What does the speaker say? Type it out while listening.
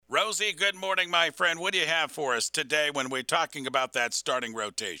Rosie, good morning, my friend. What do you have for us today when we're talking about that starting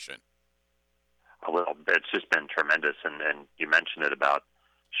rotation? Well, it's just been tremendous, and you mentioned it about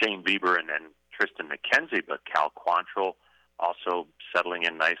Shane Bieber and Tristan McKenzie, but Cal Quantrill also settling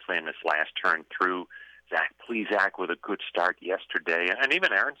in nicely in this last turn through. Zach Plesac with a good start yesterday, and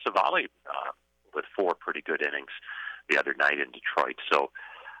even Aaron Savali with 4 pretty good innings the other night in Detroit. So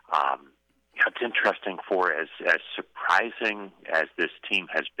it's interesting for as surprising as this team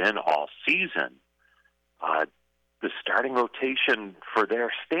has been all season. The starting rotation for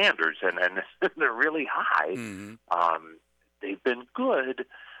their standards, and they're really high. They've been good,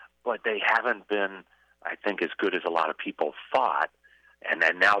 but they haven't been, I think, as good as a lot of people thought. And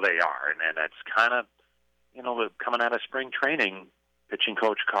then now they are. And that's kind of, coming out of spring training, pitching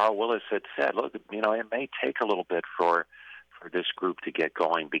coach Carl Willis had said, look, it may take a little bit for this group to get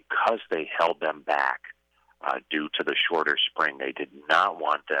going because they held them back due to the shorter spring. They did not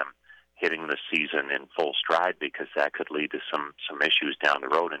want them hitting the season in full stride because that could lead to some issues down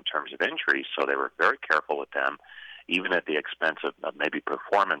the road in terms of injuries. So they were very careful with them, even at the expense of maybe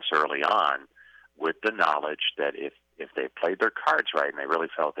performance early on, with the knowledge that if they played their cards right, and they really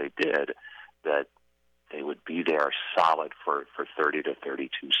felt they did, that they would be there solid for 30 to 32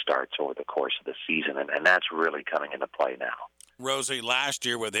 starts over the course of the season. And that's really coming into play now. Rosie, last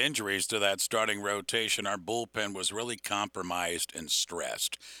year with injuries to that starting rotation, our bullpen was really compromised and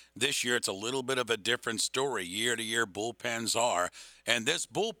stressed. This year, it's a little bit of a different story. Year to year, bullpens are. And this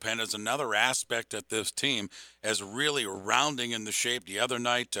bullpen is another aspect that this team is really rounding in the shape. The other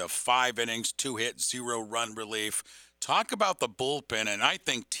night, 5 innings, 2 hits, 0 run relief. Talk about the bullpen, and I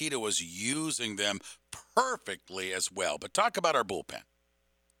think Tito was using them perfectly as well. But talk about our bullpen.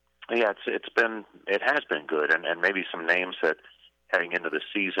 Yeah, it has been good, and maybe some names that heading into the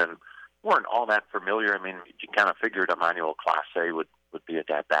season weren't all that familiar. I mean, you kind of figured Emmanuel Clase would be at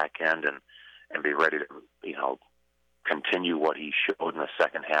that back end and be ready to continue what he showed in the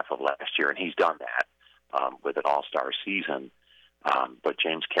second half of last year, and he's done that with an all-star season. But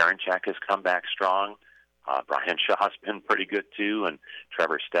James Karinchak has come back strong. Brian Shaw's been pretty good too, and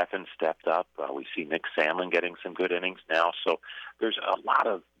Trevor Stephan stepped up. We see Nick Sandlin getting some good innings now, so there's a lot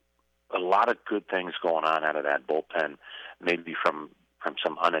of good things going on out of that bullpen, maybe from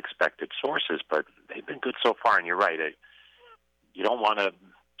some unexpected sources, but they've been good so far. And you're right, you don't want to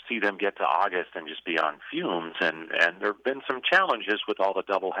see them get to August and just be on fumes. And there have been some challenges with all the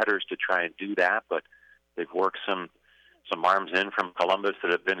double headers to try and do that, but they've worked some arms in from Columbus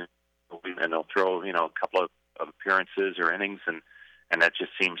that have been, and they'll throw a couple of appearances or innings, and that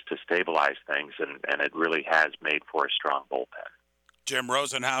just seems to stabilize things, and it really has made for a strong bullpen. Jim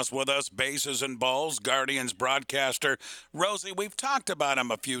Rosenhaus with us, Bases and Balls, Guardians broadcaster. Rosie, we've talked about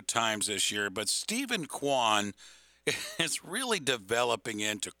him a few times this year, but Stephen Kwan is really developing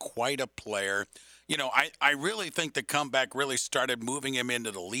into quite a player. I really think the comeback really started moving him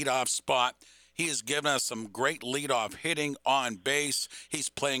into the leadoff spot. He has given us some great leadoff hitting on base. He's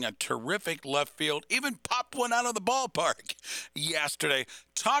playing a terrific left field, even popped one out of the ballpark yesterday.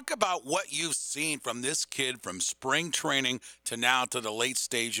 Talk about what you've seen from this kid from spring training to now to the late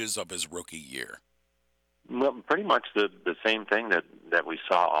stages of his rookie year. Well, pretty much the same thing that we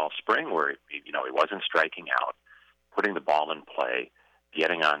saw all spring, where he wasn't striking out, putting the ball in play,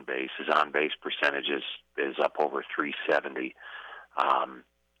 getting on base. His on-base percentage is up over 370.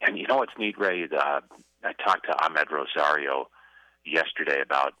 And what's neat, Ray? I talked to Ahmed Rosario yesterday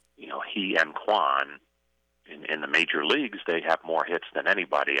about, he and Kwan in the major leagues, they have more hits than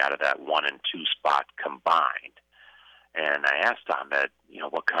anybody out of that 1 and 2 spot combined. And I asked Ahmed,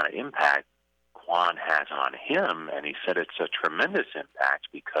 what kind of impact Kwan has on him, and he said it's a tremendous impact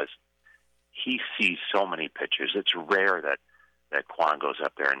because he sees so many pitches. It's rare that Kwan goes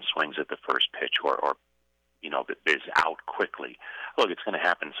up there and swings at the first pitch or is out quickly. Look, it's going to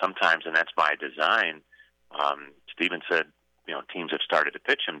happen sometimes, and that's by design. Steven said, teams have started to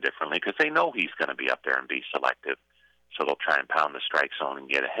pitch him differently because they know he's going to be up there and be selective, so they'll try and pound the strike zone and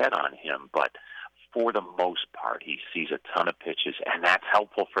get ahead on him. But for the most part, he sees a ton of pitches, and that's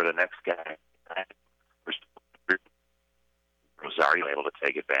helpful for the next guy. Rosario able to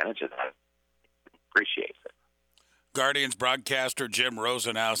take advantage of that. Appreciates it. Guardians broadcaster Jim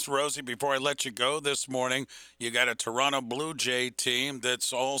Rosenhaus. Rosie, before I let you go this morning, you got a Toronto Blue Jay team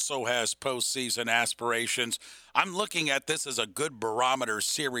that also has postseason aspirations. I'm looking at this as a good barometer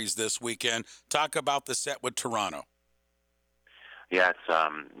series this weekend. Talk about the set with Toronto. Yeah, it's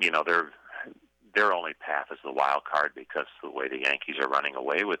their only path is the wild card because of the way the Yankees are running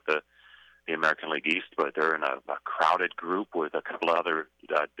away with the American League East, but they're in a crowded group with a couple of other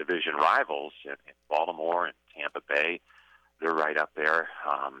division rivals in Baltimore and Tampa Bay. they're right up there.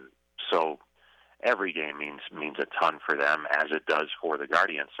 So every game means a ton for them, as it does for the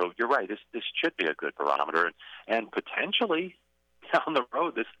Guardians. So you're right. This should be a good barometer, and potentially down the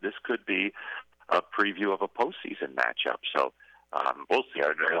road, this could be a preview of a postseason matchup. So we'll see.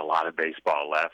 There's a lot of baseball left.